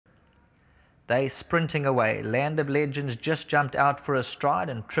They sprinting away. Land of Legends just jumped out for a stride,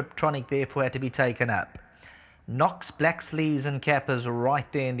 and Triptronic therefore had to be taken up. Knox, Black Sleeves and Cappers right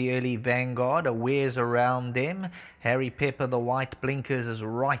there in the early vanguard. Awares around them. Harry Pepper, the white blinkers, is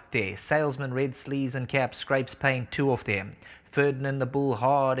right there. Salesman, Red Sleeves and Caps, scrapes paint 2 of them. Ferdinand the Bull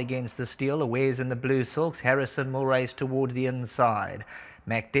hard against the steel. Awares in the blue silks. Harrison will race towards the inside.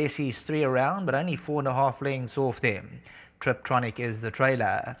 MACKDESI's 3 around, but only 4.5 lengths off them. Triptronic is the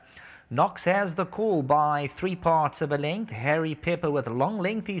trailer. Knox has the call by 3 parts of a length. Harry Pepper with long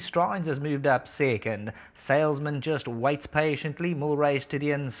lengthy strides has moved up second. Salesman just waits patiently. Mulrace to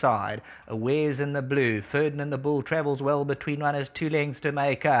the inside. Awares in the blue. Ferdinand the Bull travels well between runners, 2 lengths to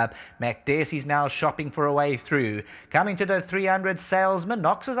make up. MACKDESI's now shopping for a way through. Coming to the 300, Salesman.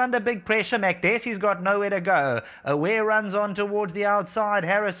 Knox is under big pressure. MACKDESI's got nowhere to go. Aware runs on towards the outside.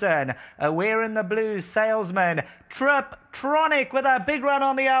 Harrison. Aware in the blue. Salesman. Triptronic with a big run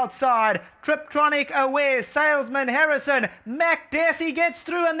on the outside. Triptronic, Aware, Salesman, Harrison. MACKDESI gets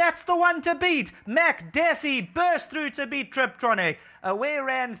through, and that's the one to beat. MACKDESI burst through to beat Triptronic. Aware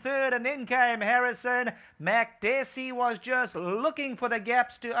ran third, and then came Harrison. MACKDESI was just looking for the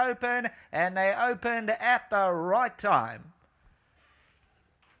gaps to open, and they opened at the right time.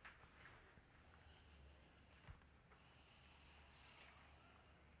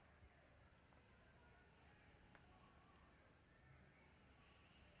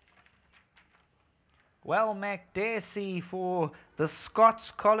 Well, MACKDESI for the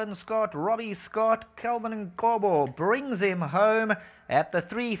Scots, Colin Scott, Robbie Scott, Calvin Nkobo brings him home at the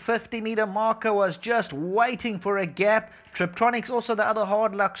 350-meter marker, was just waiting for a gap. Triptronic's also the other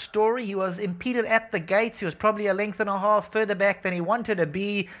hard luck story. He was impeded at the gates. He was probably a length and a half further back than he wanted to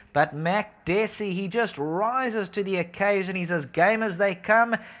be, but MACKDESI, he just rises to the occasion. He's as game as they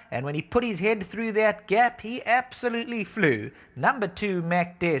come, and when he put his head through that gap, he absolutely flew. Number 2,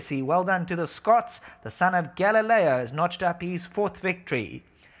 MACKDESI. Well done to the Scots. The son of Galileo has notched up his 4th victory.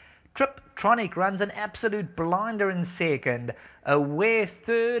 Triptronic runs an absolute blinder in second. Aware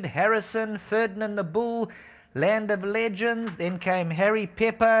third. Harrison, Ferdinand the Bull, Land of Legends. Then came Harry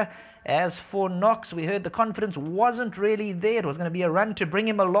Pepper. As for Knox, we heard the confidence wasn't really there. It was going to be a run to bring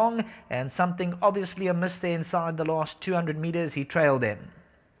him along, and something obviously amiss there inside the last 200 meters. He trailed him.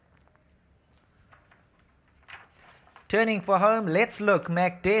 Turning for home, let's look.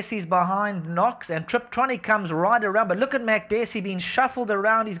 MACKDESI's behind Knox, and Triptronic comes right around. But look at MACKDESI being shuffled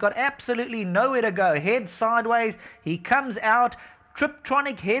around. He's got absolutely nowhere to go. Head sideways. He comes out.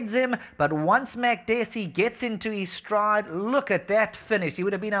 Triptronic heads him, but once MACKDESI gets into his stride, look at that finish. He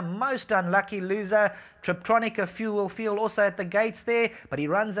would have been a most unlucky loser. Triptronic a few will feel also at the gates there, but he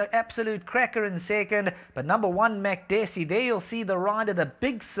runs an absolute cracker in second. But number 1, MACKDESI, there you'll see the rider, the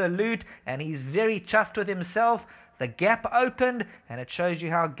big salute, and he's very chuffed with himself. The gap opened, and it shows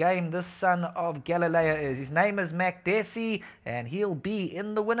you how game this son of Galileo is. His name is MACKDESI, and he'll be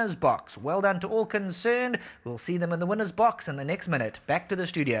in the winner's box. Well done to all concerned. We'll see them in the winner's box in the next minute. Back to the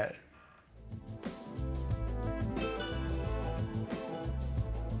studio.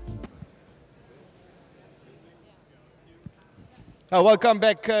 Oh, welcome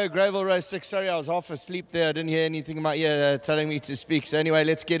back, Greyville Race 6. Sorry, I was half asleep there. I didn't hear anything in my ear telling me to speak. So anyway,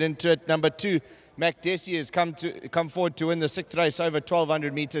 let's get into it. Number 2, MACKDESI has come forward to win the 6th race over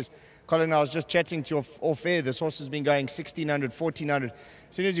 1,200 meters. Colin, I was just chatting to you off air. This horse has been going 1,600, 1,400. As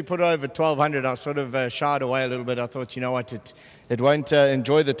soon as you put it over 1,200, I sort of shied away a little bit. I thought, you know what, it won't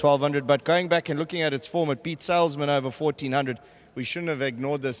enjoy the 1,200. But going back and looking at its form, it beat Salesman over 1,400. We shouldn't have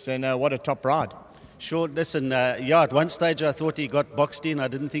ignored this, and what a top ride. Sure, listen, yeah, at one stage I thought he got boxed in. I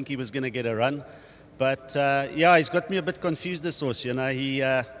didn't think he was going to get a run. But, yeah, he's got me a bit confused, this horse. You know,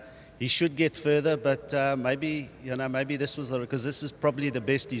 he should get further, but maybe this was because this is probably the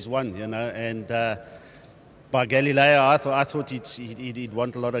best he's won, you know. And by Galileo, I thought he'd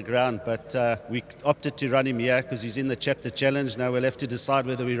want a lot of ground, but we opted to run him here because he's in the chapter challenge. Now we'll have to decide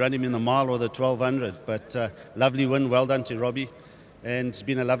whether we run him in the mile or the 1,200. But lovely win, well done to Robbie, and it's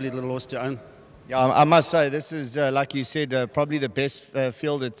been a lovely little horse to own. Yeah, I must say, this is, like you said, probably the best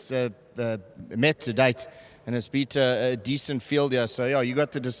field it's met to date, and it's beat a decent field here. So, yeah, you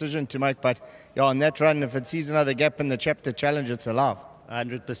got the decision to make, but yeah, on that run, if it sees another gap in the chapter challenge, it's alive.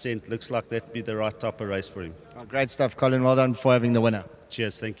 100%. Looks like that'd be the right type of race for him. Oh, great stuff, Colin. Well done for having the winner.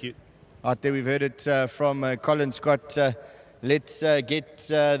 Cheers. Thank you. Out there, we've heard it from Colin Scott. Let's get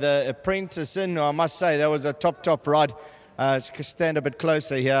the apprentice in. I must say, that was a top ride. Stand a bit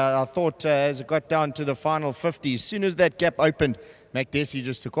closer here. I thought as it got down to the final 50, as soon as that gap opened, MACKDESI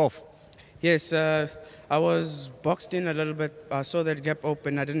just took off. Yes, I was boxed in a little bit. I saw that gap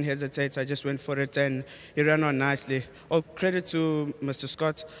open. I didn't hesitate. I just went for it, and he ran on nicely. All credit to Mr.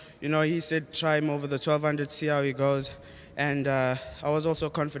 Scott. You know, he said try him over the 1200, see how he goes. And I was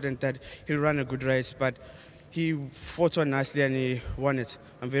also confident that he'll run a good race, but he fought on nicely and he won it.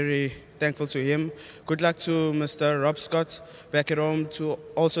 I'm very thankful to him. Good luck to Mr. Rob Scott back at home,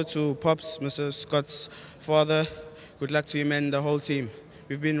 also to Pops, Mr. Scott's father. Good luck to him and the whole team.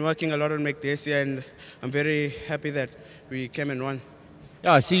 We've been working a lot on MACKDESI, and I'm very happy that we came and won.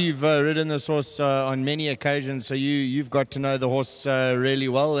 Yeah, I see you've ridden this horse on many occasions, so you've got to know the horse really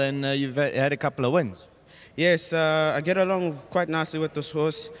well, and you've had a couple of wins. Yes, I get along quite nicely with this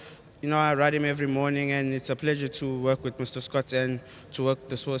horse. You know, I ride him every morning, and it's a pleasure to work with Mr. Scott and to work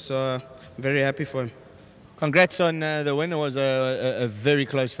this horse, so I'm very happy for him. Congrats on the win. It was a very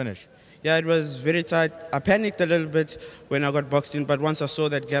close finish. Yeah, it was very tight. I panicked a little bit when I got boxed in, but once I saw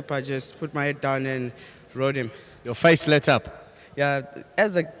that gap, I just put my head down and rode him. Your face lit up. Yeah,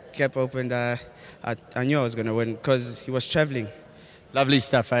 as the gap opened, I knew I was going to win because he was traveling. Lovely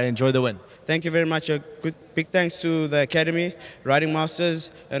stuff. I enjoy the win. Thank you very much. A big thanks to the Academy, Riding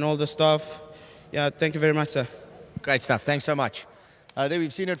Masters, and all the staff. Yeah, thank you very much, sir. Great stuff. Thanks so much. There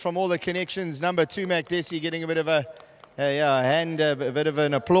we've seen it from all the connections. Number 2, MACKDESI, getting a bit of a bit of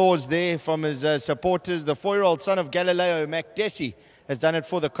an applause there from his supporters. The 4-year-old son of Galileo, MACKDESI, has done it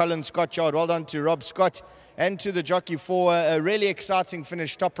for the Colin Scott yard. Well done to Rob Scott and to the jockey for a really exciting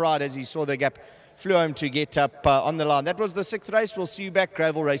finish. Top ride as he saw the gap, flew home to get up on the line. That was the 6th race. We'll see you back,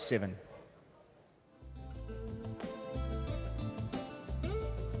 Greyville Race 7.